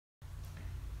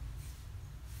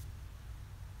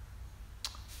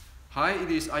Hi,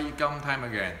 it is iYikKam time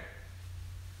again.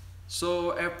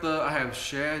 So after I have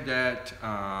shared that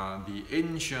the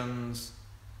ancient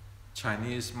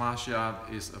Chinese martial art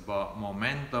is about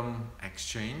momentum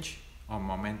exchange or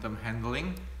momentum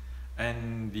handling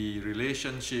and the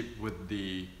relationship with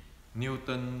the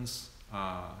Newton's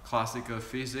classical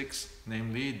physics,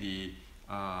 namely the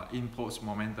impulse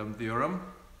momentum theorem.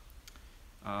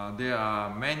 There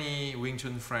are many Wing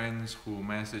Chun friends who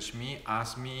message me,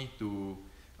 ask me to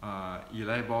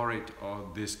elaborate or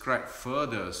describe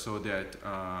further so that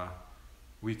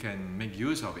we can make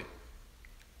use of it.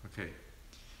 Okay,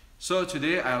 so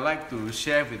today I like to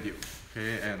share with you,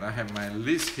 okay, and I have my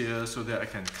list here so that I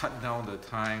can cut down the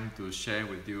time to share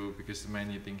with you because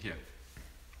many things here.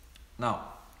 Now,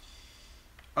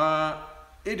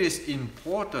 it is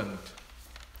important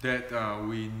that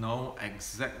we know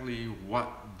exactly what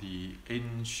the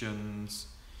ancient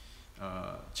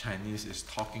Chinese is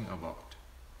talking about.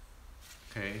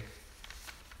 Okay,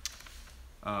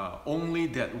 only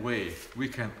that way we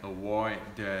can avoid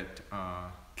that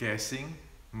guessing,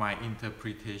 my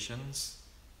interpretations,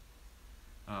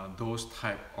 those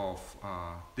type of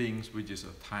things which is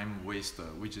a time waster,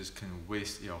 which is can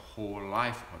waste your whole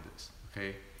life on this.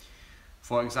 Okay,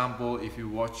 for example, if you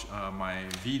watch my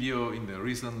video in the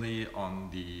recently on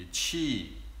the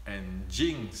Qi and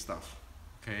Jing stuff,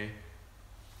 okay,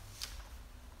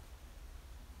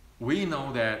 we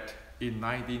know that in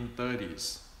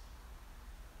 1930s,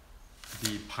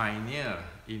 the pioneer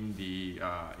in the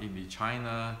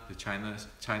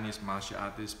Chinese martial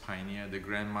artist pioneer, the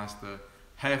grandmaster,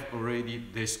 have already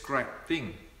described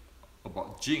things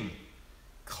about Jing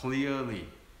clearly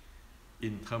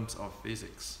in terms of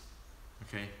physics,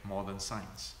 okay, modern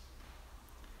science.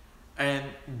 And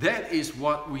that is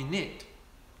what we need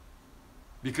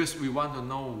because we want to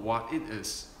know what it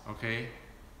is, okay?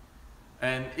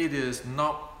 And it is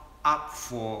not up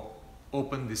for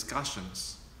open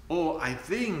discussions. Oh, I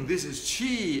think this is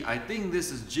Qi, I think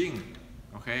this is Jing,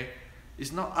 okay?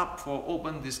 It's not up for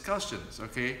open discussions,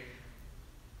 okay?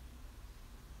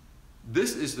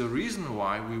 This is the reason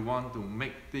why we want to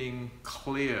make things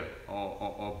clear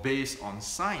or based on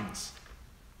science.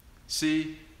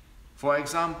 See, for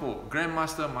example,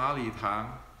 Grandmaster Ma Li Tang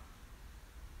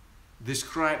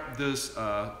described this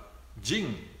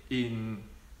Jing in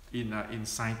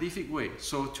scientific way.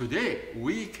 So today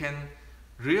we can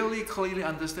really clearly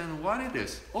understand what it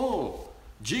is. Oh,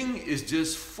 Jing is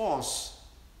just force,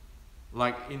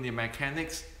 like in the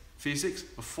mechanics, physics,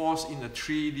 a force in a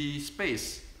 3D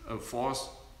space. A force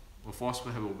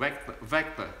will have a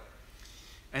vector.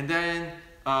 And then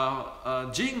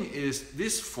Jing is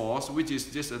this force which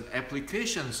is just an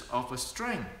application of a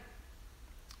strength.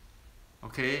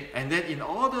 Okay, and then in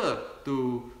order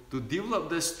to develop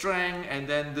the strength and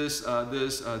then this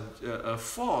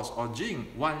force or Jing,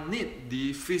 one need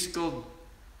the physical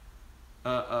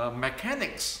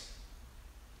mechanics.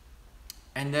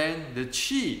 And then the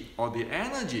Qi or the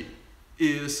energy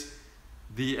is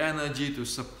the energy to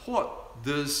support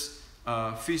this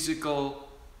physical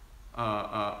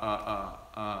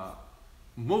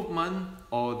movement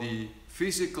or the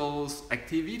physical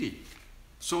activity.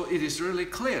 So it is really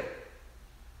clear.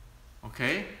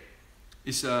 Okay,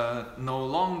 it's no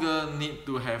longer need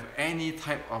to have any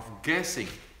type of guessing.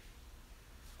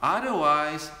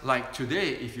 Otherwise, like today,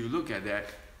 if you look at that,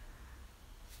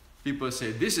 people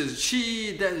say this is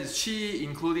Qi, that is Qi,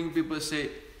 including people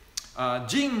say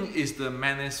Jing is the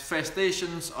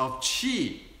manifestations of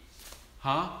Qi.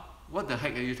 Huh? What the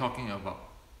heck are you talking about?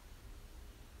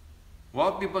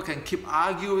 Well, people can keep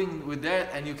arguing with that,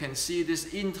 and you can see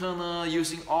this internal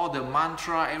using all the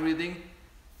mantra, everything.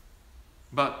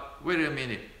 But wait a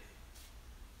minute.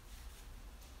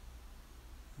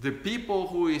 The people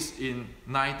who is in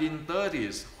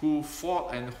 1930s, who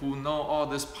fought and who know all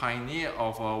this pioneer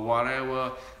of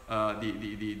whatever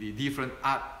the different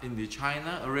art in the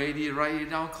China already write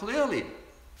it down clearly.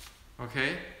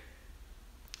 Okay?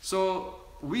 So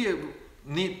we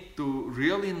need to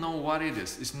really know what it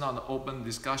is. It's not an open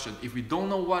discussion. If we don't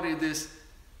know what it is,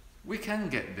 we can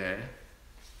get there.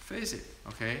 Face it.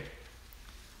 Okay?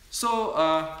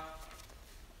 So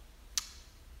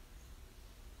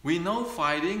we know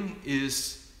fighting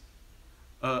is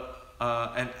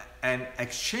an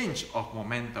exchange of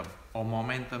momentum or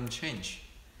momentum change,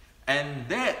 and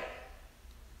that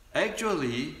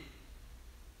actually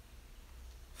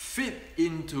fit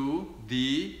into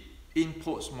the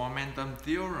impulse momentum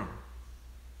theorem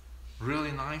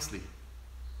really nicely.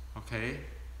 Okay,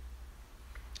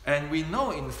 and we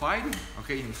know in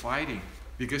fighting,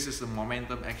 because it's a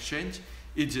momentum exchange,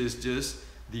 it is just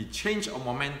the change of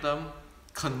momentum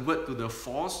convert to the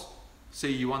force say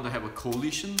you want to have a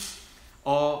collision,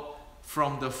 or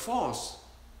from the force,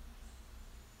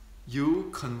 you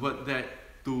convert that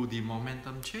to the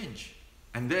momentum change.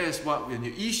 And that is what, when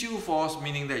you issue force,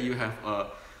 meaning that you have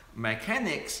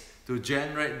mechanics to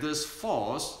generate this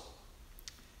force,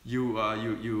 how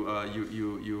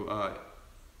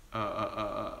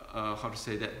to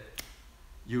say that?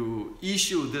 You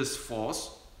issue this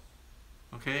force,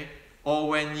 okay? Or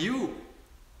when you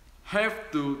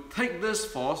have to take this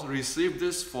force, receive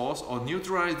this force, or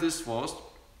neutralize this force,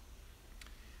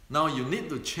 now you need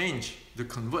to change, to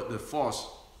convert the force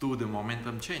to the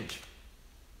momentum change.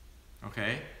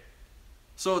 Okay?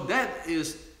 So that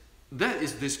is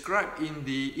described in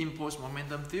the impulse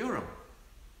momentum theorem.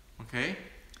 Okay?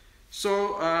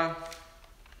 So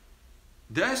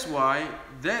that's why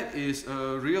that is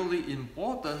really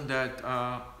important that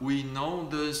we know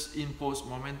this impulse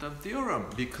momentum theorem,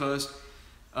 because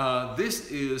this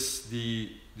is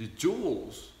the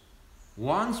joules.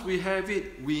 Once we have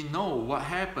it, we know what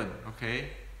happened. Okay?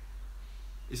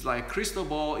 It's like a crystal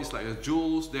ball, it's like a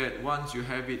joules that once you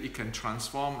have it, it can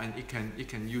transform and it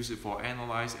can use it for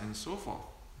analyze and so forth.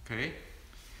 Okay?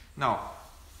 Now,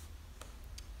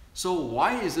 so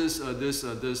why is this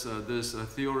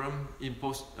theorem,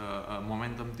 impulse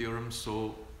momentum theorem,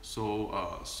 so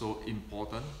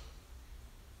important?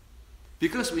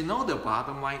 Because we know the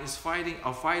bottom line is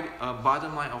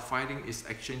bottom line of fighting is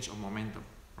exchange of momentum,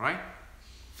 right?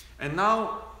 And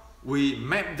now we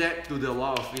map that to the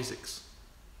law of physics.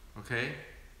 Okay?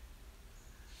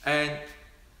 And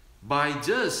by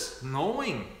just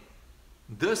knowing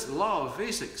this law of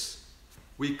physics,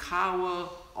 we cover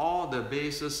all the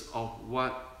bases of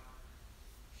what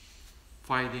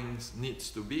fighting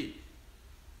needs to be.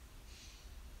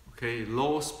 Okay,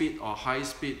 low speed or high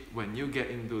speed, when you get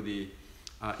into the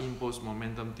impulse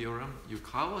momentum theorem, you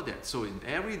cover that. So in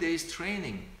everyday's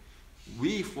training,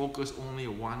 we focus only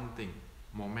one thing,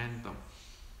 momentum.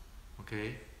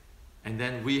 Okay? And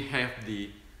then we have the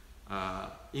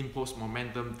impulse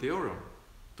momentum theorem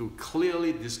to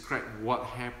clearly describe what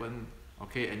happened.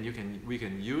 Okay, and we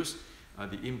can use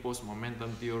the impulse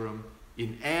momentum theorem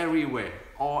in everywhere,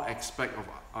 all aspects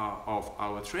of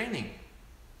our training,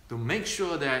 to make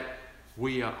sure that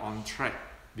we are on track.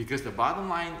 Because the bottom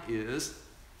line is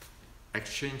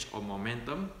exchange of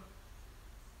momentum.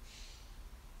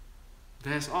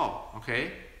 That's all.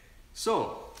 Okay,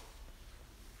 so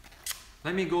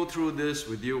let me go through this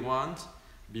with you once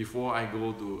before I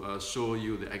go to show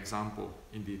you the example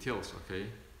in details. Okay.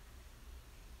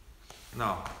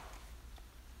 Now,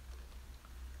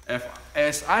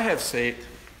 as I have said,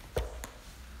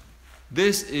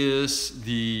 this is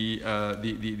the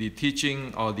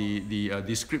teaching, or the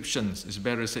descriptions. It's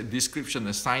better said description,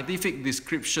 the scientific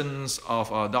descriptions of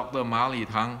Dr. Ma Li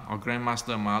Tang, or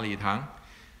Grandmaster Ma Li Tang,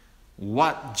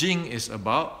 what Jing is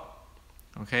about.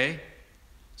 Okay.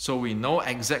 So we know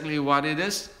exactly what it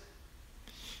is.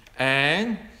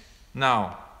 And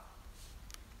now,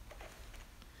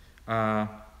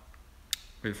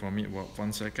 wait for me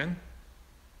 1 second.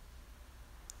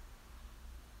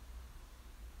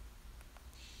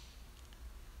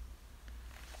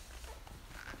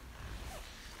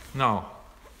 Now,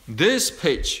 this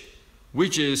page,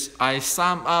 which is I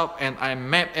sum up and I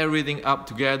map everything up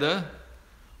together,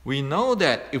 we know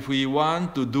that if we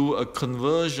want to do a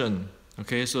conversion,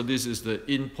 okay, so this is the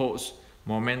impulse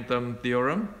momentum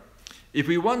theorem. If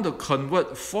we want to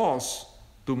convert force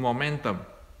to momentum,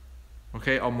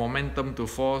 okay, or momentum to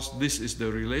force, this is the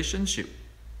relationship.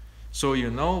 So you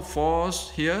know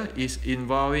force here is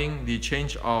involving the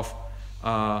change of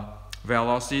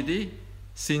velocity,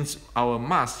 since our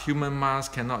mass, human mass,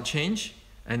 cannot change,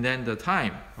 and then the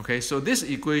time. Okay, so this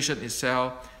equation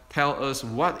itself tells us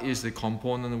what is the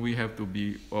component we have to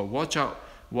be watch out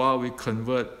while we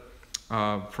convert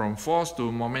from force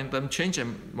to momentum change,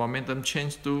 and momentum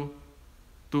change to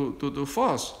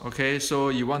force. Okay, so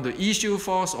you want to issue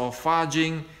force or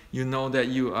fudging, you know that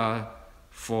you are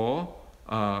for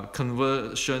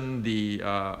conversion the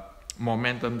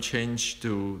momentum change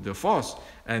to the force.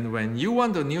 And when you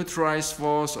want to neutralize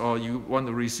force, or you want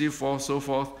to receive force, so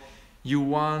forth, you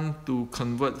want to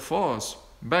convert force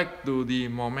back to the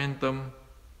momentum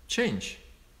change,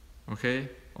 okay,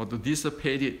 or to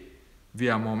dissipate it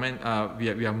via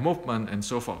movement and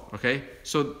so forth. Okay,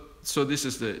 so this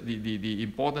is the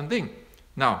important thing.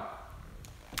 Now,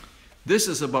 this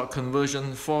is about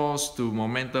conversion force to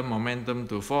momentum, momentum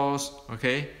to force.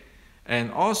 Okay,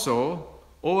 and also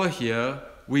over here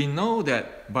we know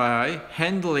that by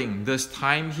handling this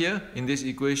time here in this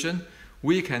equation,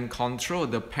 we can control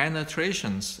the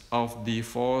penetrations of the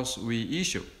force we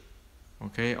issue,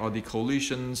 okay, or the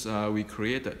collisions we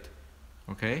created.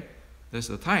 Okay, that's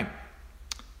the time.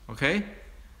 Okay,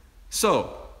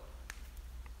 so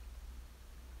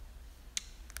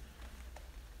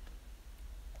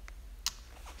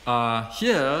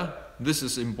here, this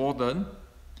is important.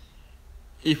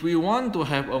 If we want to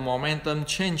have a momentum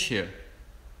change here,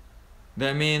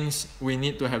 that means we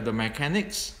need to have the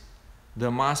mechanics, the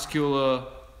muscular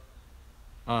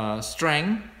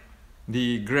strength,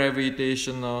 the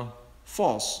gravitational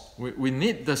force. We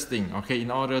need this thing, okay, in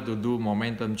order to do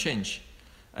momentum change.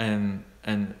 And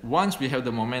once we have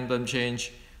the momentum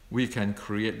change, we can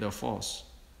create the force.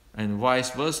 And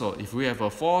vice versa. If we have a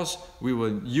force, we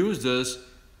will use this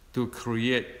to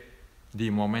create the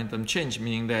momentum change,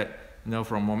 meaning that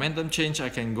from momentum change, I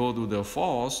can go to the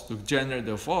force to generate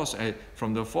the force.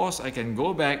 From the force, I can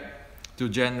go back to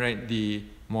generate the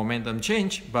momentum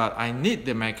change, but I need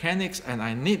the mechanics, and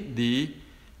I need the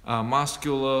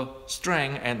muscular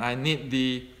strength, and I need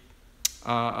the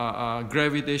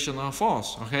gravitational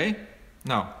force. Okay,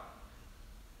 now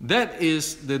that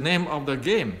is the name of the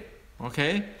game.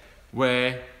 Okay,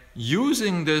 where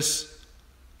using this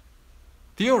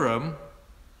theorem,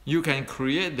 you can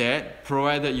create that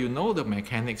provided you know the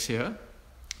mechanics here.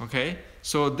 Okay,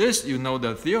 so this, you know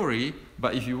the theory,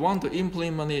 but if you want to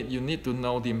implement it, you need to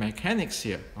know the mechanics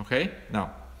here. Okay,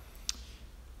 now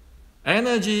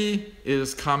energy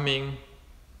is coming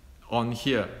on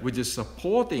here, which is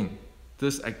supporting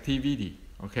this activity.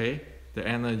 Okay, the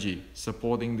energy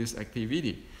supporting this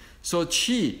activity. So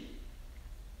chi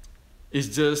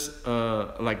is just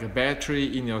like a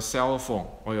battery in your cell phone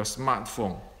or your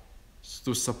smartphone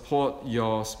to support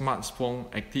your smartphone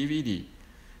activity.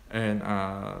 And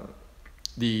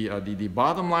the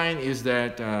bottom line is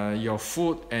that your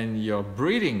food and your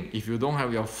breathing, if you don't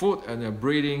have your food and your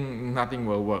breathing, nothing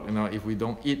will work. If we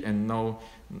don't eat and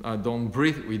don't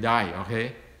breathe, we die.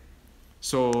 Okay,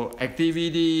 so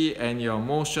activity and your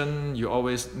motion, you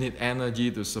always need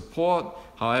energy to support.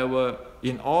 However,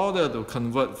 in order to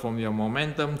convert from your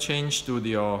momentum change to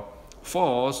your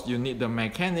force, you need the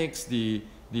mechanics, the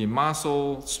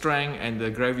muscle strength, and the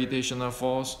gravitational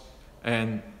force.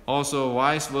 And also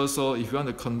vice versa, if you want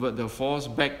to convert the force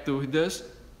back to this,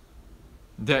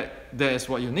 that is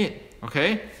what you need.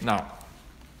 Okay, now,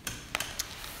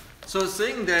 so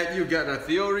saying that you get a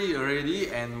theory already,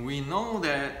 and we know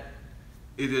that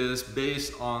it is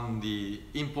based on the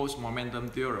impulse momentum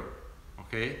theorem.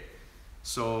 Okay,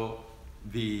 so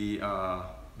the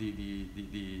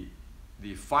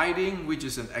fighting, which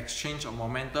is an exchange of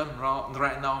momentum,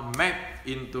 right now mapped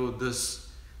into this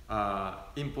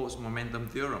impulse momentum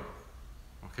theorem.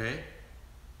 Okay,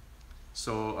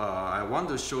 so I want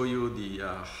to show you the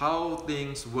how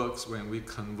things works when we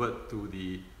convert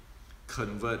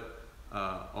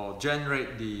or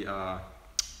generate the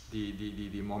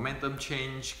momentum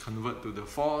change, convert to the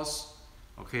force.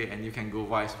 Okay, and you can go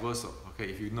vice versa. Okay,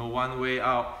 if you know one way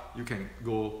out, you can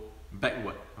go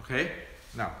backward. Okay,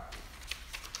 now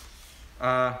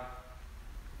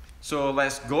so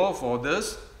let's go for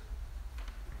this.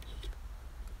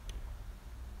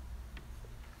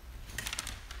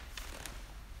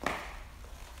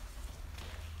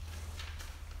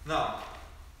 Now,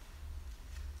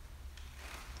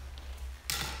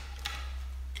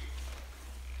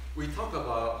 we talk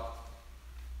about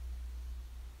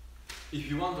if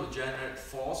you want to generate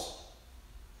force,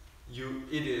 you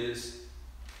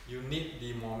need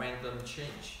the momentum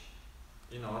change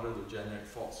in order to generate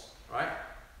force, right?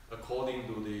 According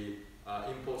to the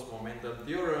impulse momentum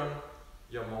theorem,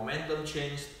 your momentum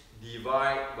change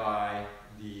divided by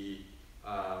the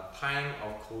time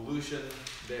of collision,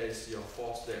 there is your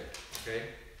force there. Okay,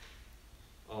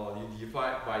 or you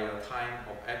divide by your time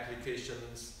of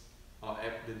applications, or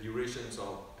the durations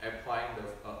of applying the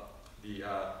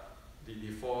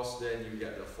force, then you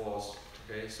get the force.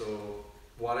 Okay, so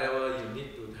whatever you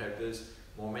need to have this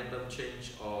momentum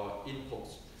change or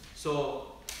impulse.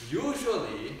 So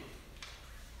usually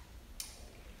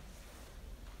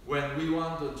when we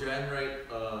want to generate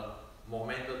a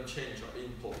momentum change or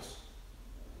impulse,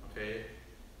 okay,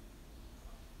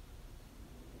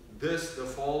 the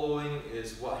following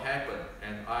is what happened,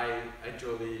 and I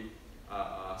actually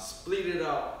split it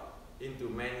up into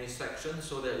many sections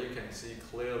so that you can see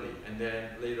clearly, and then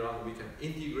later on we can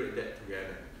integrate that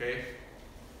together. Okay,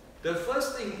 the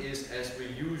first thing is, as we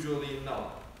usually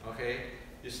know, okay,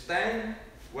 you stand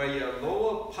where your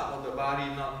lower part of the body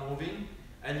not moving,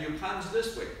 and you punch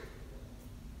this way.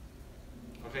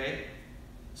 Okay,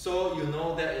 so you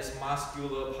know that is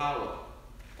muscular power.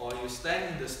 Or you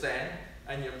stand in the stand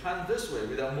and you punch this way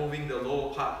without moving the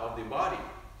lower part of the body.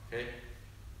 Okay,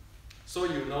 so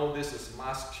you know this is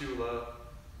muscular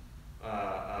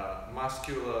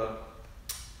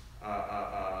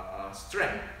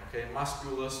strength, okay,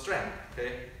 muscular strength,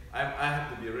 okay. I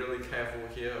have to be really careful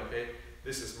here, okay.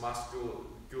 This is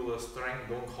muscular strength,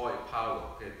 don't call it power,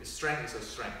 okay. Strength is a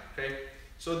strength, okay.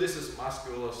 So this is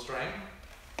muscular strength.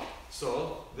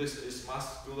 So this is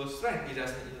muscular strength. It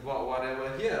doesn't involve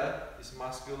whatever here is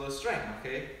muscular strength,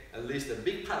 okay. At least the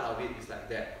big part of it is like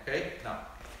that, okay. Now,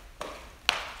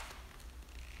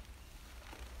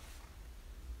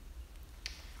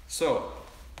 so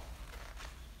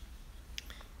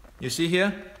you see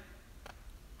here,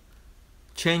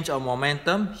 change of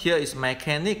momentum. Here is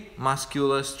mechanic,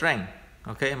 muscular strength,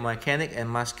 okay, mechanic and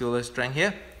muscular strength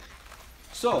here.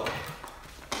 So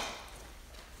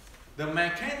the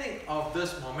mechanic of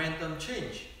this momentum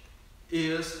change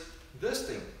is this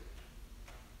thing,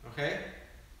 okay.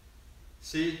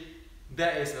 See,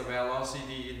 that is the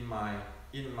velocity in my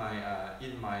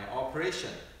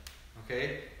operation,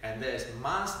 okay, and there is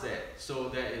mass there, so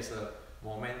there is a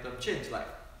momentum change. Like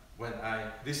when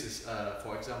this is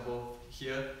for example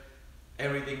here,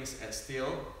 everything's at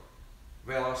still,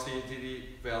 velocity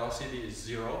is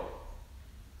 0,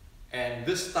 and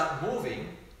this start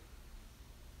moving,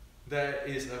 there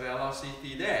is a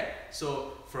velocity there.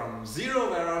 So from 0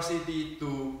 velocity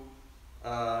to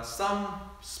some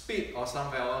speed or some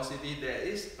velocity, there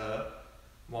is a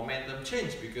momentum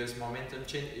change, because momentum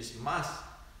change is mass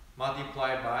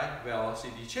multiplied by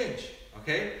velocity change,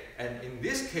 okay. And in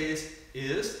this case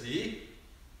is the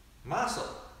muscle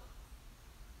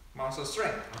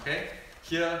strength, okay.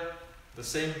 Here the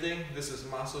same thing, this is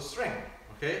muscle strength,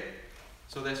 okay.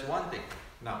 So that's one thing.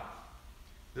 Now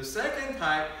the second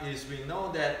type is, we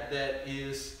know that that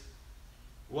is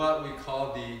what we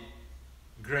call the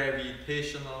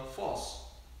gravitational force,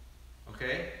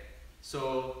 okay.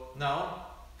 So now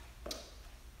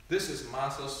this is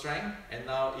muscle strength, and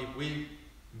now if we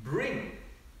bring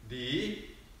the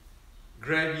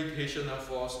gravitational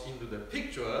force into the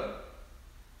picture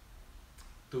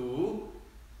to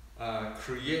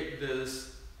create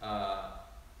this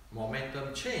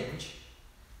momentum change,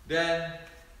 then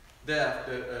there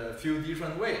are a few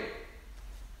different ways.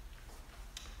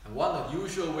 And one of the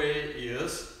usual way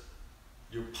is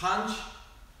you punch,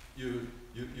 you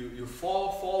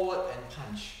fall forward and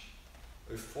punch.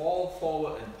 You fall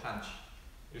forward and punch.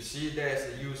 You see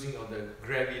there's a using of the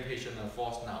gravitational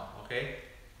force now, okay?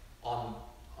 On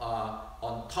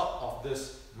top of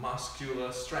this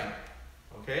muscular strength,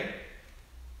 okay?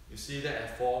 You see that I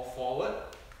fall forward.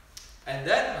 And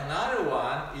then another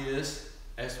one is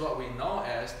as what we know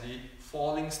as the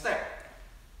falling step.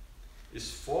 It's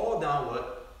fall downward.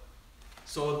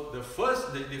 So the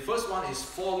first one is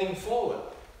falling forward,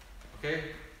 okay,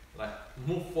 like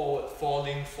move forward,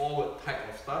 falling forward type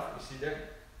of stuff. You see that?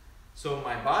 So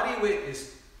my body weight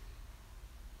is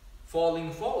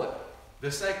falling forward.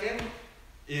 The second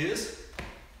is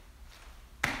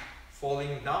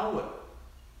falling downward,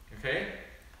 okay.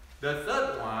 The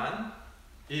third one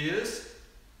is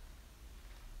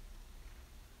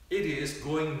it is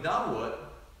going downward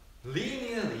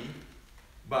linearly,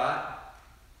 but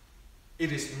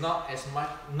it is not as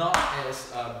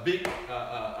big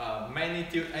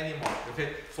magnitude anymore.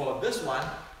 Okay, for this one,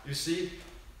 you see,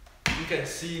 you can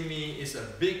see me is a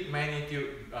big magnitude,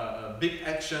 a big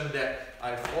action that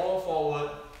I fall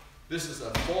forward. This is a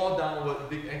fall downward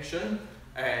big action,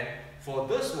 and for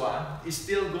this one, it's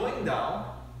still going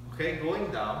down. Okay,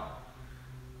 going down.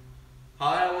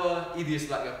 However, it is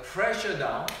like a pressure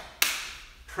down,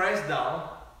 press down,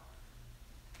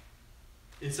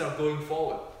 instead of going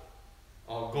forward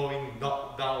or going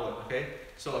downward, okay?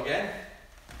 So again,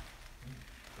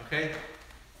 okay,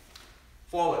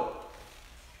 forward,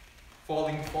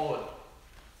 falling forward,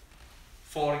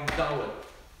 falling downward,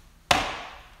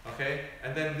 okay?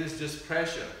 And then this is just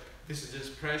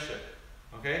pressure,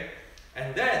 okay?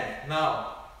 And then,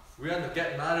 now, we want to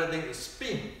get another thing, is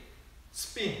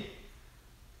spin.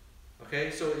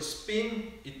 Okay, so it's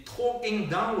spin, it's torquing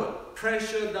downward,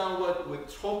 pressure downward with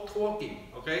torquing,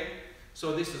 okay?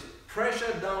 So this is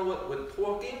pressure downward with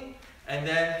torquing, and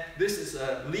then this is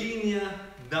a linear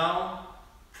down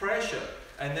pressure,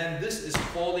 and then this is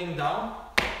falling down,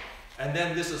 and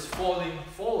then this is falling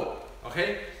forward,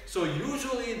 okay? So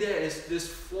usually there is this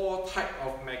 4 type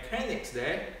of mechanics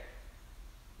there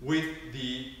with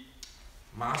the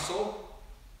muscle,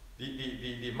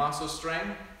 the muscle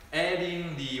strength,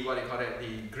 adding the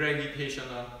the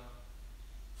gravitational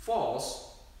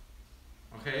force,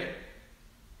 okay?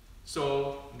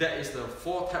 So that is the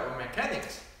 4 type of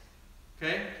mechanics,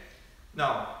 okay?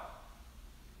 Now,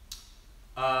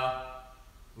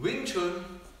 Wing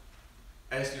Chun,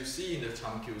 as you see in the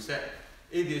Chun set,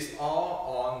 it is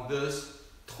all on this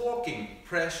torquing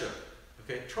pressure,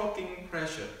 Okay, torquing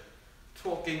pressure.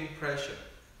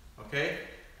 Okay,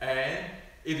 and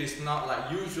it is not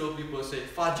like usual people say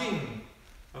fajing.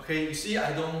 Okay, you see,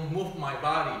 I don't move my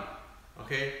body.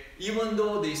 Okay, even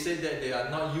though they say that they are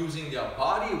not using their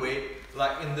body weight,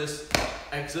 like in this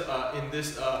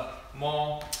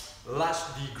more large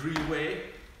degree way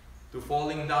to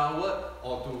falling downward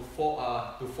or to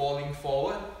falling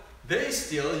forward, they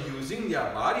still using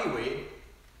their body weight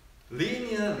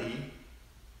linearly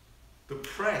to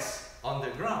press on the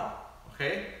ground.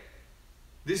 Okay,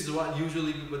 this is what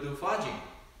usually people do fudging.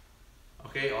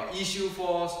 Okay, or issue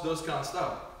force, those kind of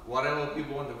stuff, whatever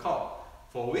people want to call.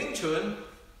 For Wing Chun,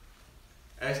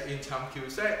 as in Cham Kyu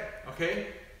Sek, okay,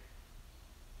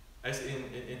 as in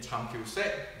Cham Kyu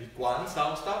Sek, the Guan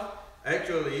Sao stuff,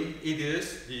 actually it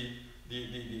is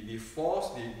the force,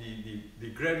 the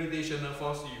gravitational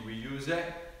force we use it,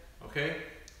 okay,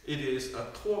 it is a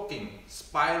torquing,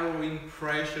 spiraling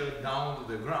pressure down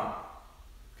to the ground.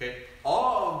 Okay,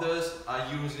 all of those are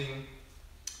using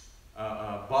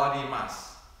body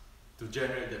mass to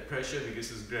generate that pressure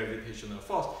because it's gravitational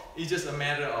force. It's just a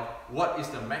matter of what is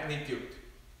the magnitude.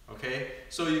 Okay,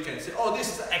 so you can say, oh, this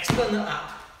is the external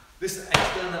arc. This is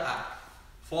external arc.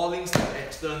 Falling is the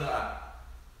external arc.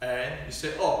 And you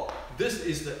say, oh, this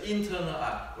is the internal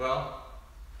arc. Well,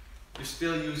 you're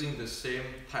still using the same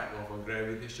type of a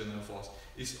gravitational force.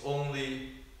 It's only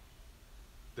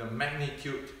the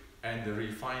magnitude and the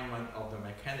refinement of the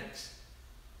mechanics.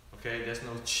 Okay, there's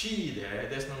no chi there,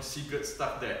 there's no secret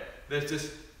stuff there. There's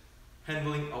just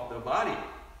handling of the body.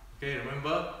 Okay,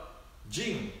 remember,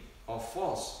 jing or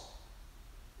force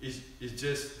is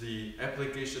just the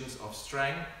applications of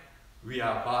strength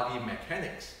via body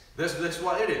mechanics. That's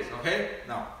what it is. Okay,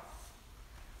 now,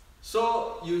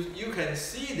 so you can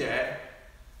see that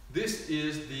this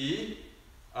is the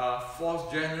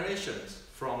force generations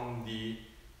from the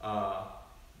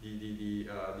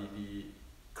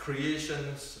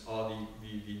creations or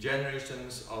the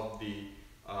generations of the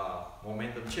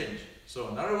momentum change. So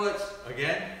in other words,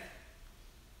 again,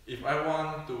 if I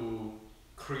want to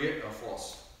create a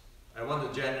force, I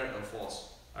want to generate a force,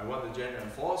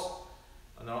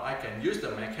 now I can use the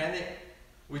mechanic,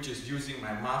 which is using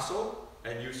my muscle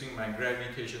and using my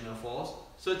gravitational force,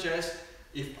 such as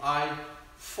if I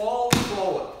fall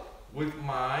forward with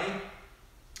my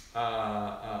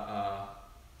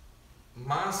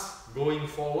mass going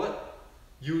forward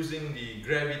using the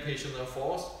gravitational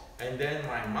force, and then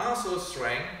my muscle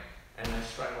strength, and I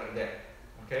strike like that.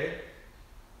 Okay,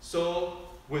 so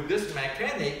with this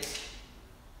mechanics,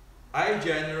 I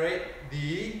generate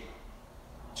the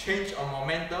change of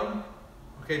momentum.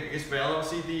 Okay, because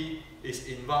velocity is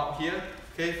involved here.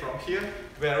 Okay, from here,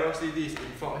 velocity is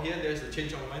involved here. There's a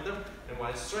change of momentum, and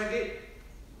when I strike it,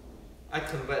 I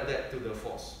convert that to the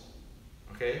force.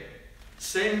 Okay,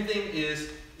 same thing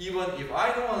is, even if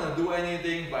I don't want to do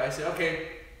anything, but I say, okay,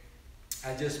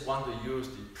 I just want to use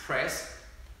the press.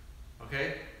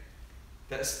 Okay,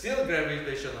 that's still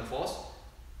gravitational force.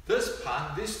 This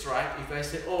part, this strike, if I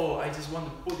say, oh, I just want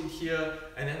to put it here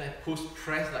and then I push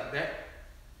press like that,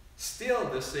 still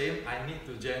the same. I need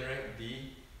to generate the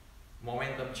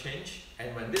momentum change,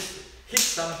 and when this hits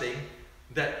something,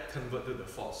 that convert to the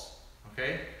force.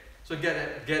 Okay, so get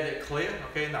it clear.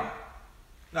 Okay, now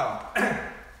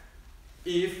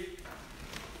if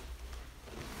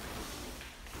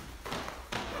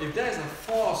there is a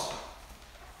force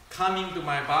coming to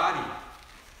my body,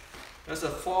 there's a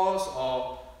force,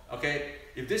 or okay,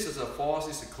 if this is a force,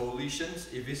 it's a collision.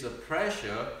 If it's a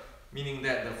pressure, meaning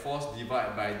that the force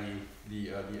divided by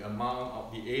the amount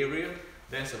of the area,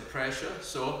 there's a pressure.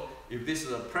 So if this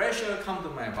is a pressure come to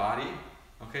my body,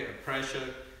 okay, a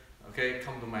pressure, okay,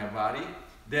 come to my body,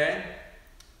 then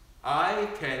I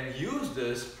can use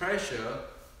this pressure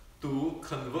to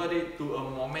convert it to a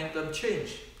momentum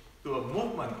change, to a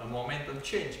movement, a momentum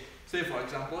change. Say for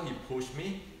example, he pushed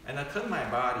me and I turn my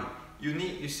body.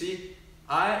 You see,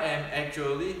 I am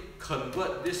actually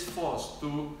convert this force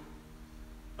to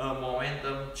a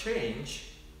momentum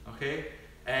change, okay,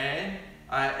 and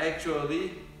I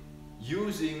actually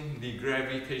using the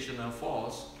gravitational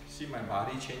force, see my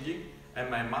body changing, and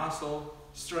my muscle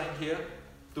strength here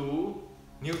to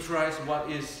neutralize what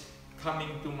is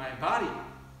coming to my body.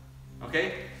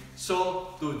 Okay,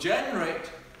 so to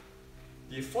generate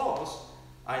the force,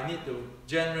 I need to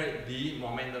generate the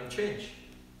momentum change.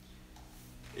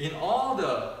 In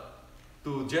order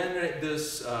to generate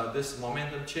this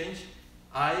momentum change,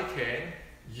 I can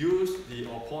use the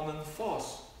opponent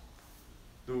force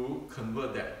to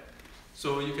convert that.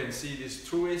 So you can see this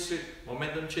two-way street,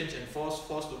 momentum change and force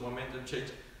to momentum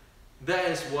change. That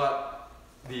is what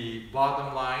the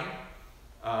bottom line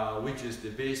which is the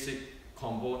basic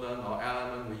component or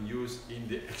element we use in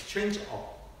the exchange of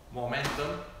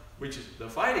momentum, which is the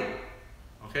fighting.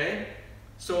 Okay,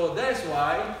 so that's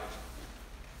why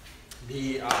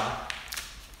the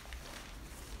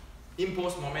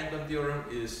impulse momentum theorem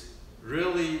is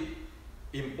really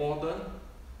important,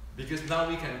 because now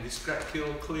we can describe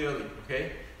clearly,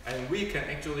 okay, and we can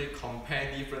actually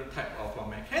compare different type of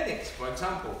mechanics. For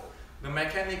example, the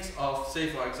mechanics of, say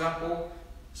for example,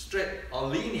 straight or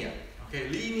linear, okay,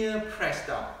 linear press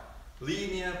down,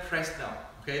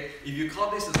 okay. If you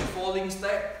call this as a falling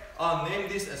step, I'll name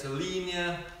this as a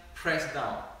linear press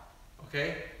down,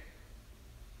 okay.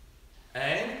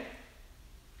 And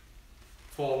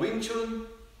for Wing Chun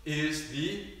is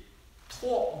the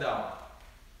torquing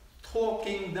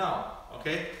down,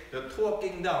 okay, the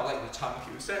torquing down, like the Chun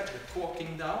said, the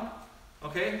torquing down,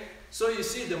 okay. So you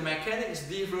see the mechanics is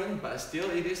different, but still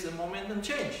it is a momentum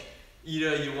change.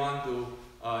 Either you want to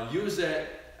use it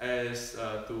as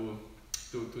to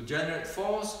generate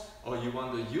force, or you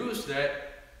want to use that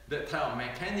type of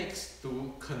mechanics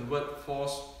to convert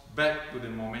force back to the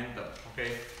momentum,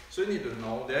 okay. So you need to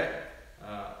know that,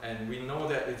 and we know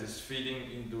that it is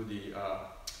feeding into the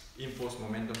impulse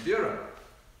momentum theorem,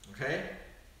 okay.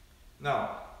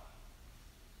 Now,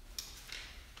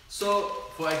 so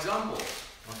for example,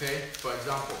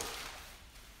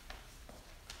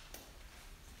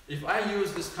 if I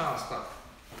use this kind of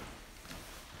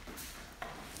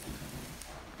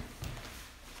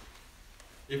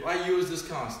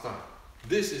stuff,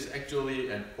 this is actually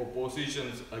an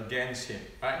opposition against him,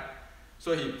 right?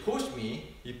 So he pushed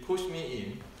me in.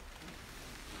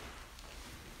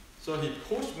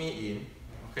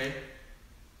 Okay?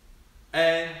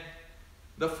 And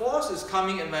the force is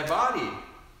coming at my body.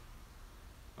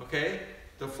 Okay?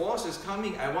 The force is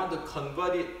coming, I want to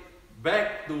convert it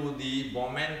back to the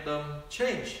momentum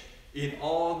change in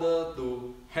order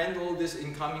to handle this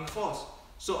incoming force.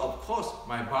 So of course,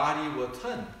 my body will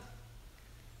turn,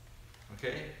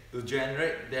 okay, to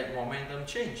generate that momentum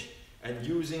change, and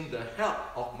using the help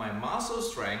of my muscle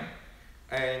strength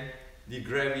and the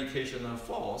gravitational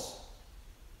force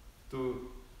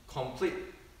to complete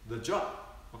the job,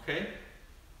 okay.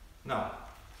 Now,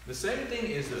 the same thing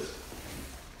is this.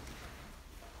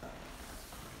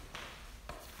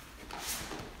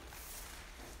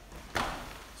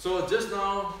 So just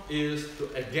now is to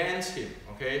against him,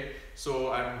 okay.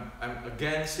 So I'm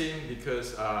against him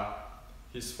because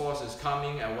his force is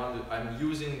coming. I'm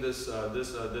using this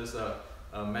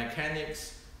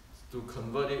mechanics to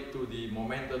convert it to the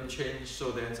momentum change,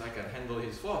 so that I can handle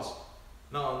his force.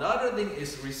 Now another thing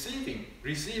is receiving.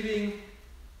 Receiving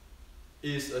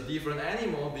is a different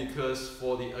animal, because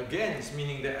for the against,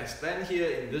 meaning that I stand here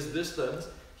in this distance,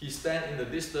 he stand in the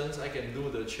distance, I can do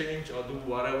the change or do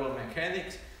whatever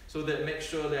mechanics, so that make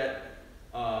sure that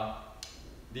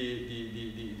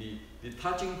the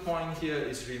touching point here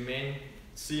is remain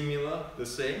similar,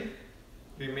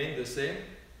 remain the same,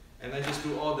 and I just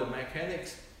do all the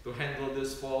mechanics to handle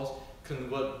this force,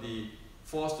 convert the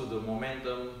force to the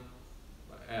momentum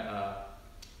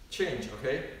change,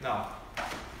 okay.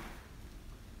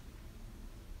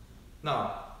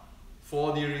 Now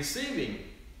for the receiving,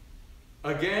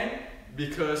 again,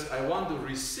 because I want to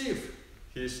receive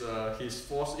his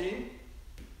force in,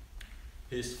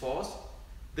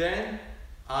 then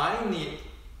I need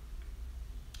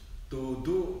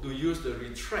to use the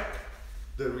retract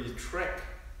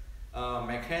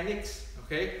mechanics,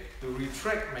 okay. The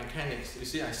retract mechanics, you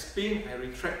see, I spin, I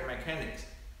retract mechanics.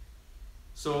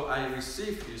 So I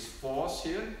receive his force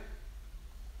here.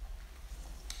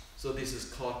 So this is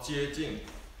called 接劲,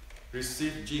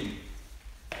 receive jing,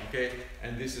 okay,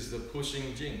 and this is the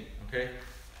pushing jing, okay.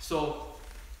 So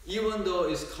even though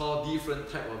it's called different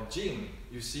type of jing,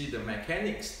 you see the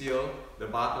mechanics still, the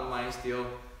bottom line still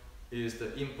is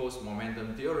the impulse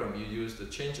momentum theorem. You use the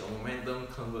change of momentum,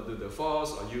 convert to the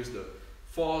force, or use the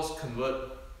force,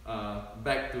 convert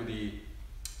back to the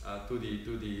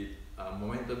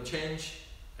momentum change,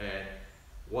 and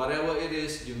whatever it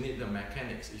is, you need the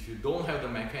mechanics. If you don't have the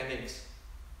mechanics,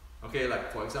 okay,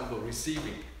 like for example,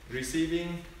 receiving.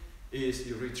 Receiving is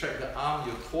you retract the arm,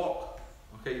 you torque,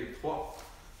 okay, you torque.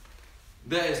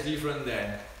 That is different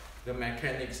than the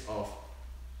mechanics of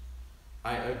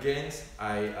I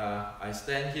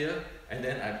stand here and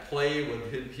then I play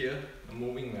with him here,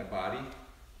 moving my body.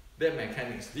 That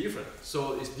mechanics is different.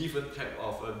 So it's different type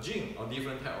of jing or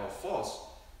different type of force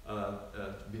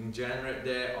being generated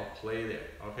there or play there.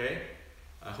 Okay,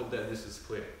 I hope that this is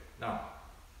clear. Now,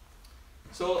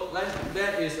 so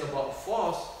that is about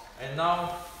force, and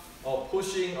now or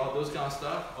pushing or those kind of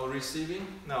stuff or receiving.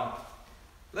 Now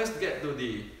let's get to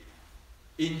the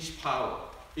inch power.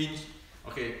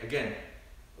 Okay, again,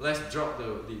 let's drop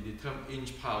the term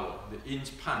inch power, the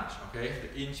inch punch, okay?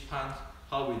 The inch punch,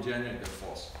 how we generate the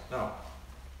force. Now,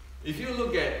 if you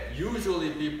look at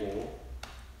usually people,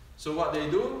 so what they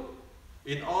do,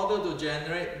 in order to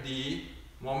generate the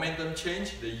momentum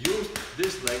change, they use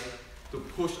this leg to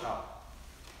push up,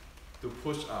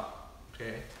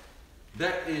 okay?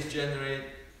 That is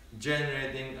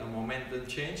generating a momentum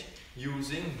change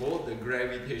using both the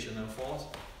gravitational force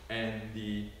and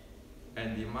the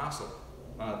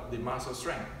muscle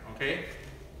strength, okay?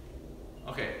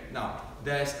 Okay, now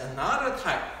there's another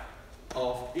type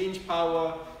of inch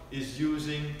power is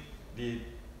using the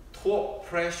torque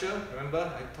pressure.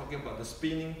 Remember, I'm talking about the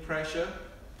spinning pressure,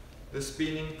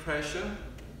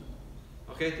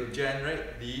 okay, to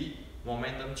generate the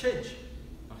momentum change,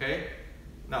 okay?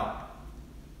 Now,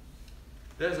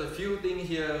 there's a few things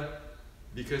here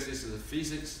because this is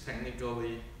physics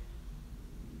technically.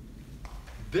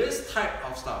 This type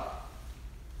of stuff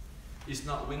is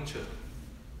not Wing Chun.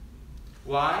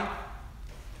 Why?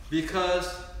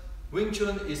 Because Wing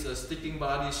Chun is a sticking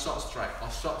body short strike or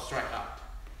short strike up.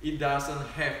 It doesn't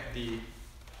have the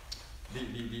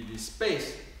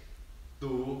space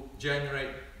to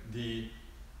generate the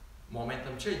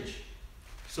momentum change.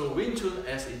 So Wing Chun,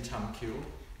 as in Cham Kyu,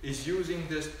 is using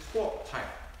this torque type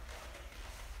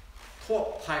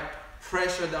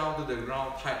pressure down to the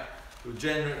ground type to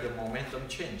generate the momentum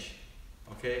change,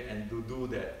 okay, and to do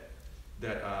that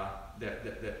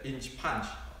inch punch,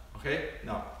 okay.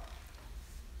 Now,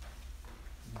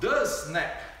 the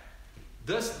snap,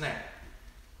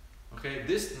 okay,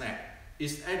 this snap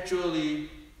is actually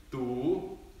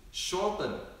to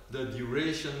shorten the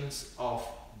durations of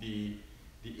the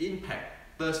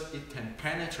impact, thus it can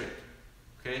penetrate,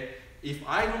 okay. If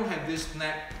I don't have this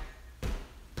snap,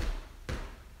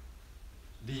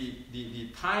 the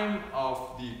time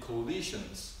of the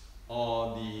collisions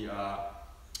or the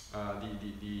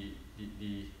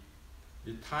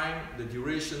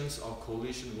durations of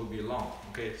collision will be long,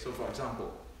 okay. So for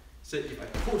example, say if I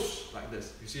push like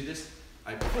this, you see this,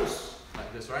 I push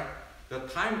like this, right? The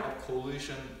time of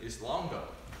collision is longer.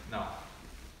 Now,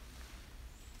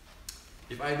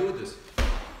 if I do this,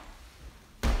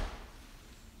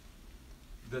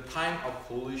 the time of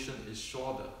collision is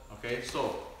shorter, okay.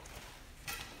 So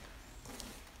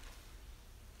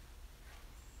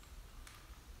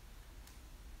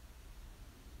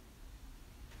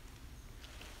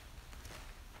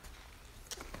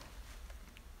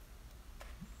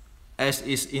as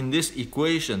is in this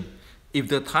equation, if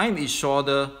the time is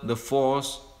shorter, the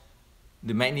force,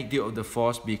 the magnitude of the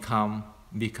force become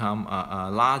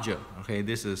larger. Okay,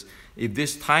 this is, if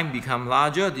this time become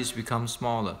larger, this becomes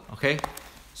smaller. Okay,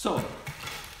 so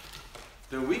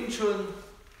the Wing Chun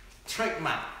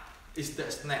trademark is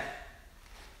that snap.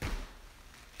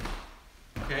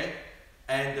 Okay,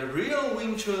 and the real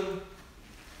Wing Chun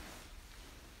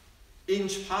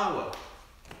inch power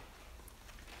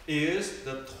is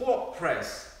the torque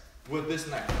press with this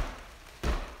snap.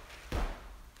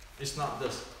 It's not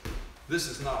this. This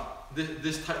is not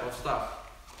this type of stuff.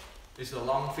 It's a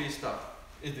long feet stuff.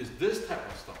 It is this type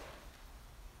of stuff.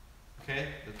 Okay,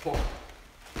 the torque.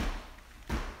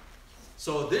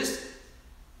 So this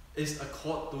is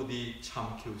according to the Cham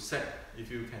Kyu set.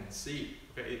 If you can see,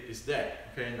 okay, it is there.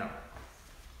 Okay, now.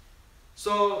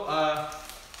 So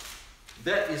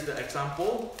that is the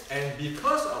example, and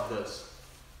because of this,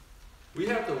 we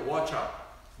have to watch out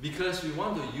because we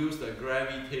want to use the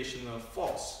gravitational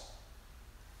force.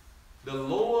 The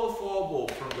lower forearm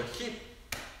from the hip,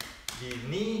 the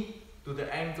knee to the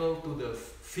ankle to the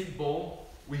feet ball,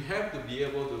 we have to be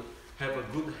able to have a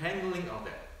good handling of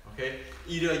that. Okay,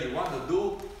 either you want to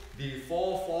do the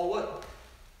fall forward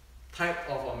type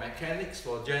of a mechanics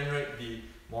for generate the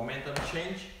momentum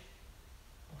change,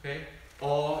 okay,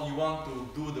 or you want to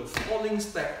do the falling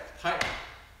step type,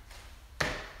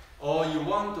 or you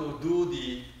want to do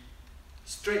the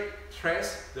straight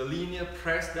press, the linear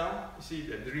press down, you see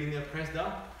the linear press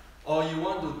down, or you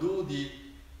want to do the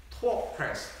torque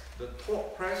press,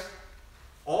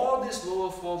 all this lower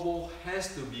forearm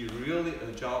has to be really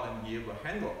agile and be able to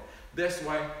handle. That's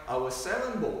why our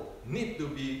 7 ball need to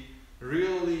be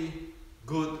really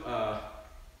good,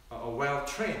 well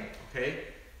trained,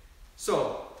 okay?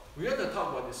 So we have to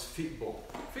talk about this feet ball.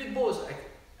 Feet ball is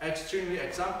extremely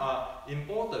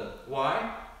important.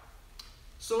 Why?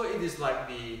 So it is like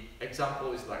the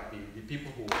example is like the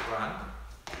people who run.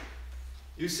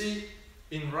 You see,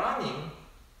 in running,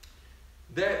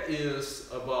 there is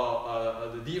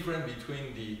about the difference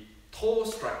between the toe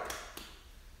strike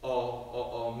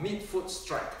or mid-foot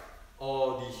strike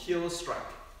or the heel strike.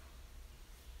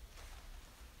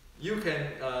 You can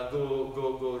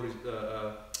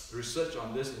research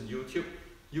on this in YouTube.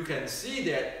 You can see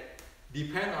that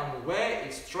depend on where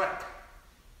it strikes,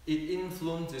 it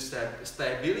influences the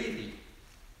stability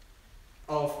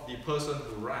of the person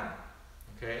who run.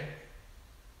 Okay,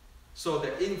 so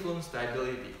the influence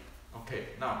stability. Okay,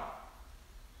 now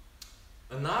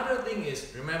another thing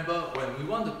is, remember when we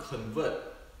want to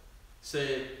convert,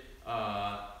 say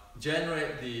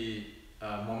generate the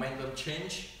momentum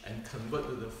change and convert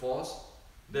to the force,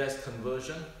 there's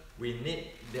conversion. We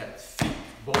need that feet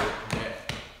ball there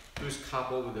to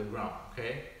couple with the ground.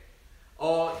 Okay,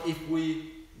 or if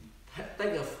we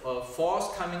take a force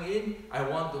coming in, I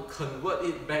want to convert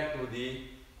it back to the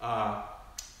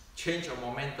change of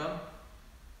momentum.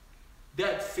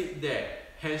 That feet there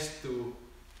has to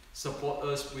support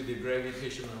us with the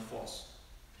gravitational force.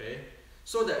 Okay,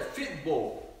 so that feet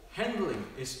ball handling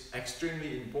is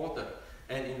extremely important.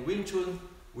 And in Wing Chun,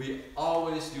 we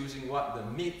always using what? The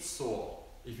mid-saw.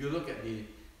 If you look at the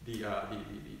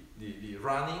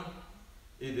running,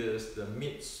 it is the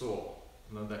mid-saw.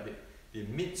 You know, that the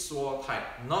mid-saw type,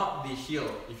 not the heel.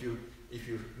 If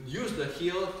you use the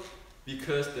heel,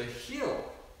 because the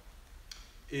heel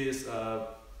is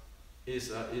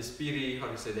pretty, how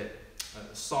do you say that,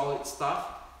 solid stuff.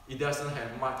 It doesn't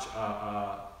have much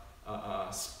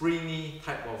springy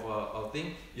type of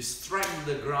thing. You strike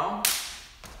the ground,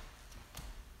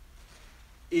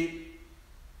 it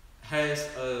has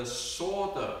a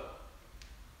shorter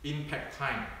impact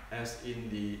time as in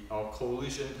the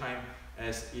collision time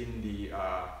as in the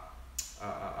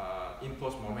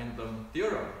impulse momentum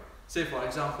theorem. Say for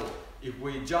example, if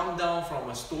we jump down from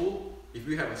a stool, if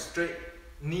we have a straight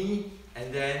knee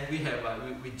and then we have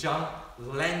we jump,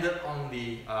 landed on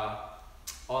the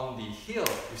heel,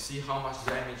 you see how much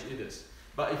damage it is.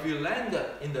 But if you landed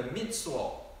in the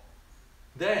mid-saw,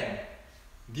 then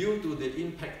due to the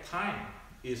impact time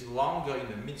is longer in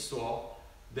the mid-saw,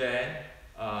 then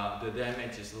the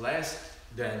damage is less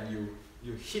than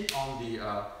you hit on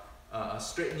the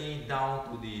straight knee down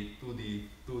to the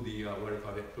what do you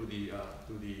call it,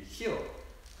 to the heel.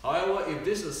 However, if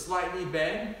this is slightly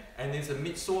bent and it's a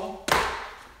mid-saw,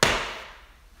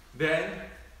 then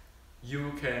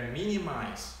you can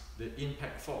minimize the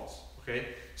impact force.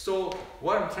 Okay, so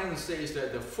what I'm trying to say is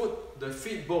that the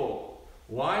feet ball,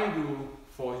 why do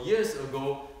 4 years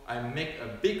ago I make a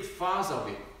big fuss of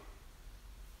it,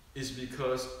 is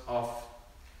because of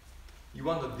you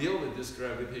want to deal with this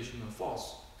gravitational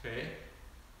force. Okay,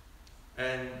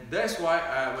 and that's why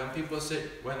when people say,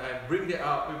 when I bring that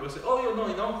up, people say, oh, you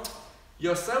know,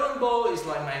 your 7 ball is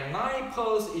like my 9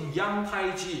 pearls in Yang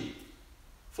Tai Chi.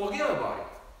 Forget about it.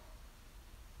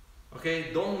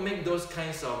 Okay, don't make those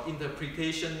kinds of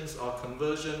interpretations or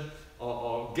conversion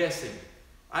or guessing.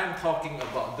 I'm talking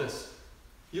about this.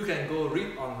 You can go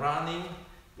read on running,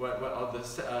 what the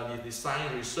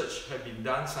science research has been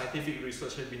done, scientific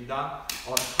research has been done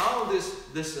on how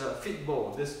this feet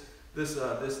ball, this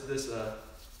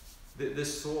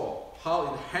saw,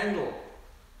 how it handle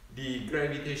the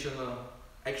gravitational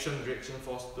action reaction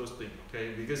force, those things.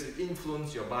 Okay, because it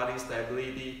influences your body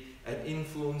stability and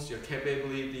influence your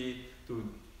capability to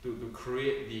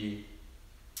create the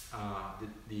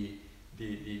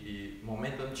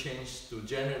momentum change to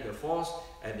generate the force,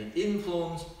 and it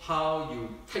influence how you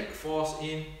take force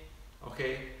in,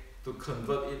 okay, to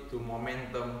convert it to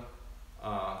momentum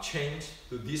change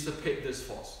to dissipate this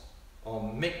force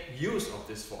or make use of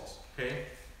this force. Okay,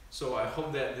 so I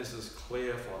hope that this is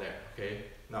clear for that. Okay,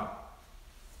 now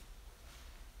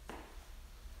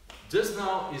just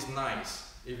now is nice.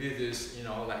 If it is, you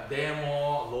know, like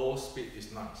demo, low speed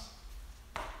is nice.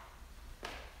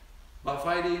 But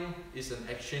fighting is an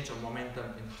exchange of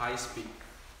momentum in high speed.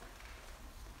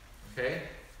 Okay?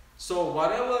 So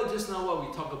whatever just now what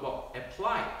we talked about,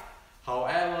 apply.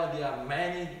 However, there are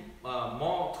many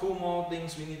two more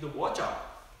things we need to watch out.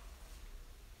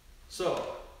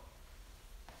 So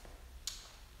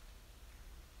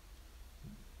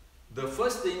the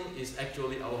first thing is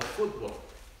actually our footwork.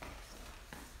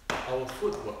 Our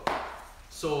footwork.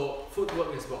 So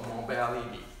footwork is about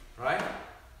mobility, right?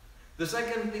 The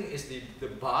second thing is the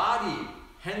body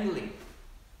handling.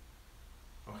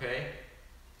 Okay?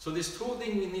 So these two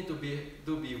things we need to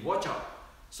be watch out.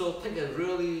 So take a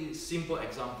really simple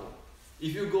example.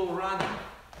 If you go running,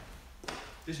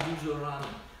 this usual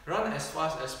running, run as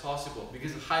fast as possible,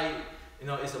 because high, you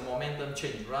know, it's a momentum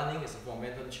change. Running is a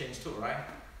momentum change too, right?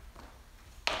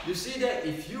 You see that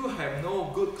if you have no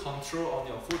good control on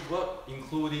your footwork,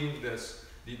 including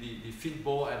the feet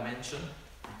ball I mentioned,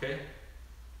 okay,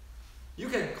 you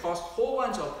can cause a whole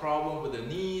bunch of problems with the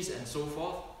knees and so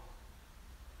forth.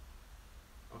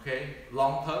 okay,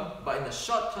 long term, but in the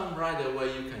short term right away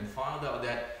you can find out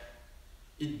that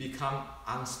it becomes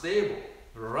unstable.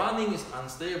 Running is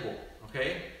unstable,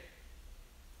 okay?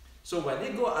 So when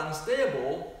it go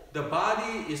unstable, the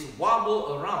body is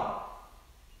wobble around,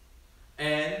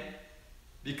 and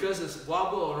because it's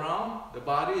wobble around, the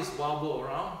body is wobble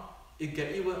around, it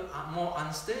get even more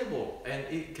unstable, and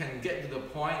it can get to the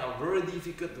point of very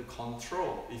difficult to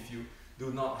control if you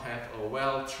do not have a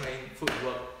well-trained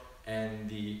footwork and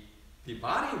the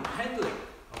body handling,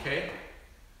 okay?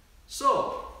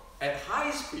 So at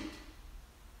high speed,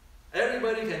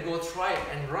 everybody can go try it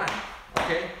and run,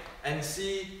 okay? And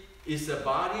see, is the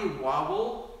body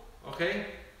wobble, okay?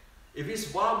 If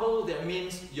it's wobble, that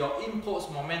means your impulse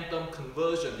momentum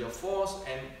conversion, your force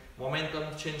and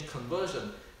momentum change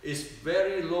conversion is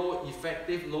very low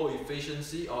effective, low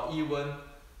efficiency, or even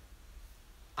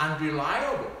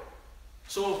unreliable.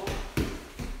 So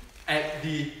at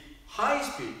the high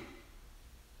speed,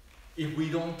 if we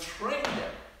don't train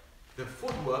them, the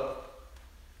footwork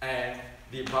and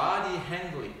the body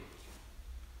handling,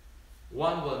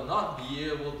 one will not be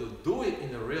able to do it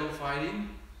in the real fighting,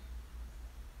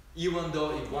 even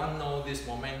though if one knows this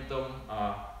momentum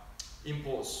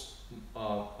impulse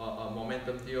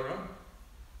momentum theorem,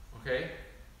 okay,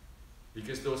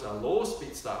 because those are low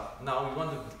speed stuff. Now we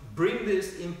want to bring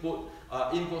this impulse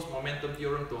momentum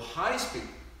theorem to high speed.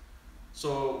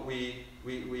 So we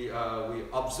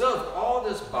observe all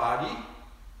this body.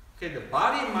 Okay, the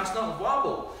body must not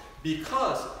wobble,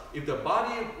 because if the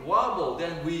body wobble,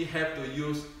 then we have to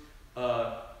use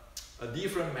a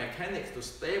different mechanics to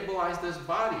stabilize this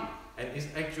body, and it's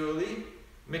actually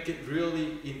make it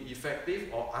really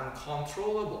ineffective or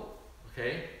uncontrollable.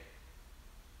 Okay.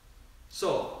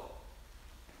 So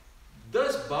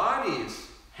this body's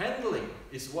handling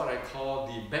is what I call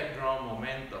the background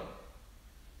momentum.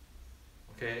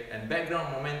 Okay, and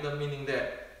background momentum meaning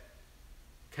that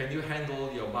can you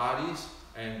handle your bodies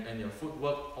and your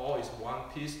footwork all is one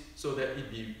piece, so that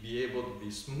it be able to be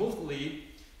smoothly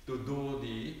to do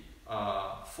the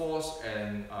force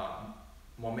and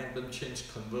momentum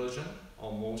change conversion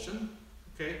or motion.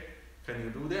 Okay, can you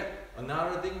do that?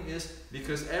 Another thing is,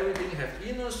 because everything has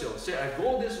inertia. Say I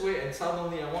go this way and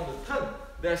suddenly I want to turn.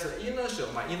 There's an inertia.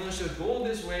 My inertia go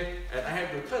this way and I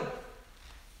have to turn.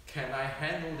 Can I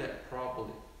handle that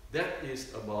properly? That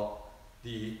is about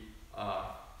the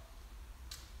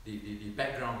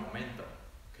background momentum.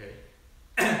 Okay.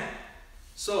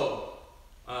 So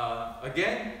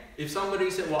again, if somebody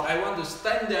said, well, I want to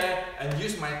stand there and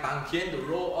use my tang tian to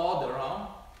roll all around,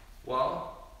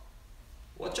 well,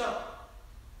 watch out.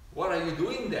 What are you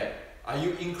doing there? Are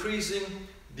you increasing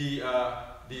the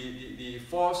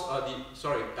force? Are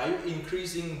you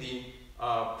increasing the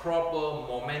proper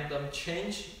momentum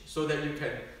change so that you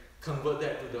can convert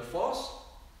that to the force?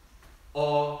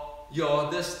 Or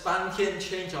this tang tian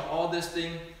change or all this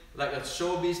thing, like a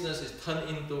show business, is turned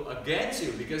into against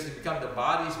you because it becomes the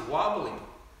body's wobbling.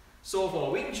 So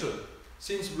for Wing Chun,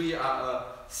 since we are a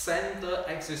center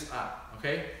axis art,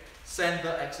 okay,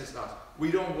 center axis art,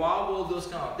 we don't wobble those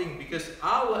kind of things because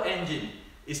our engine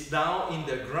is down in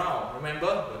the ground.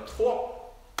 Remember the torque,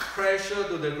 pressure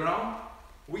to the ground,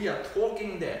 we are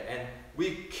torquing there, and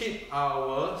we keep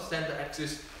our center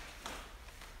axis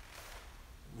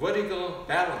vertical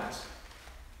balance.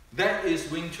 That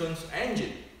is Wing Chun's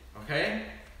engine. Okay,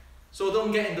 so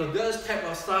don't get into this type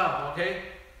of stuff. Okay,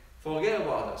 forget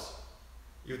about this.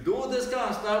 You do this kind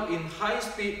of stuff in high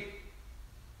speed,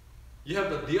 you have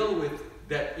to deal with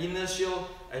that inertia,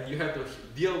 and you have to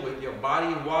deal with your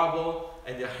body wobble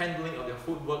and your handling of your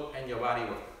footwork and your body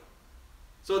work.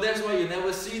 So that's why you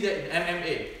never see that in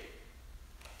MMA.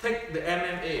 Take the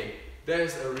MMA,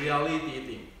 there's a reality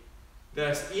thing.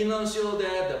 There's inertia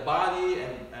there, the body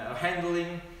and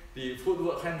handling, the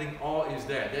footwork handling, all is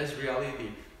there. There's reality.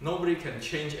 Nobody can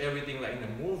change everything like in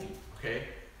a movie, okay?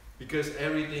 Because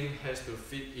everything has to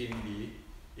fit in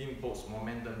the impulse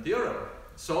momentum theorem.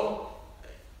 So,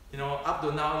 you know, up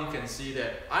to now you can see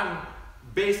that I'm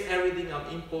based everything on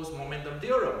impulse momentum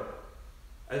theorem.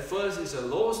 At first it's a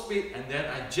low speed, and then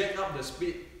I jack up the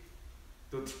speed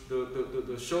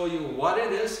to show you what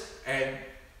it is, and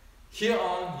here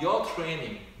on your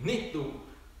training need to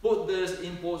put this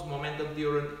impulse momentum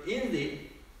theorem in the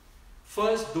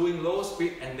first doing low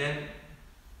speed and then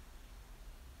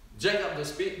jack up the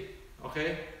speed,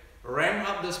 okay, ramp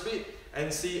up the speed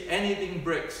and see anything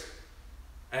breaks,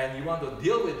 and you want to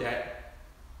deal with that,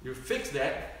 you fix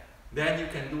that, then you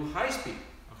can do high speed.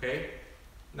 Okay,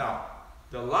 now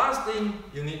the last thing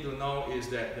you need to know is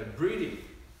that the breathing,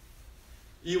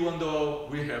 even though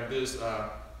we have this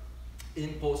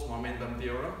impulse momentum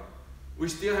theorem, we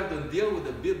still have to deal with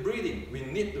the breathing. We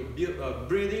need to build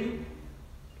breathing,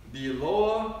 the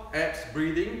lower abs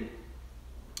breathing,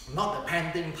 not the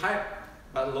panting type,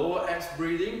 but lower abs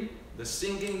breathing, the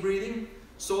sinking breathing,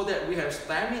 so that we have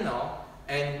stamina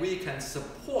and we can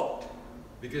support,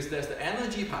 because there's the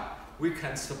energy part, we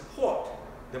can support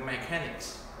the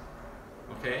mechanics.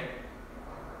 Okay?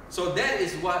 So that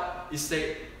is what is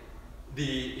said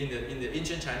in the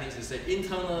ancient Chinese, is say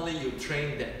internally you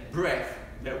train that breath,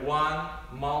 that one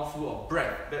mouthful of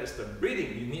breath. That is the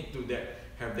breathing. You need to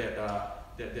have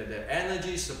that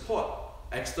energy support.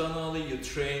 Externally you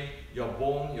train your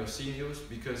bone, your sinews,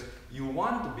 because you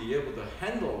want to be able to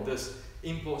handle this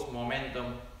impulse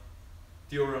momentum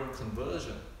theorem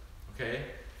conversion. Okay,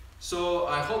 so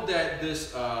I hope that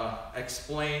this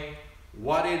explain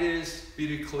what it is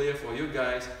pretty clear for you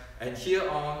guys, and here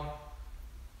on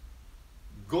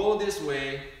go this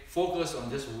way, focus on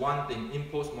just one thing,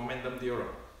 impulse momentum theorem.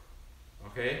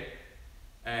 Okay,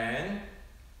 and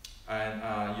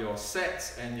your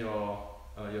sets and your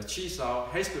chi sao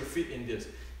has to fit in this,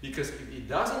 because if it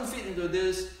doesn't fit into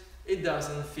this, it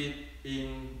doesn't fit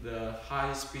in the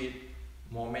high speed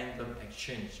momentum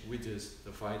exchange, which is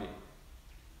the fighting,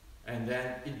 and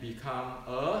then it become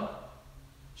a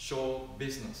show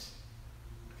business.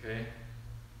 Okay,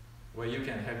 where you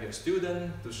can have your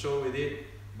student to show with it,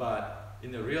 but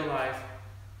in the real life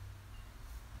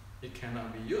it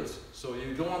cannot be used. So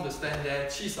you don't understand that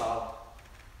chi sao,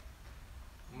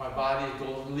 my body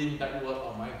goes lean backward,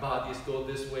 or my body goes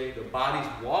this way, the body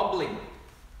is wobbling.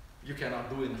 You cannot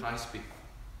do it in high speed.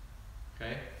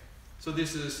 Okay, so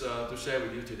this is to share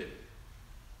with you today.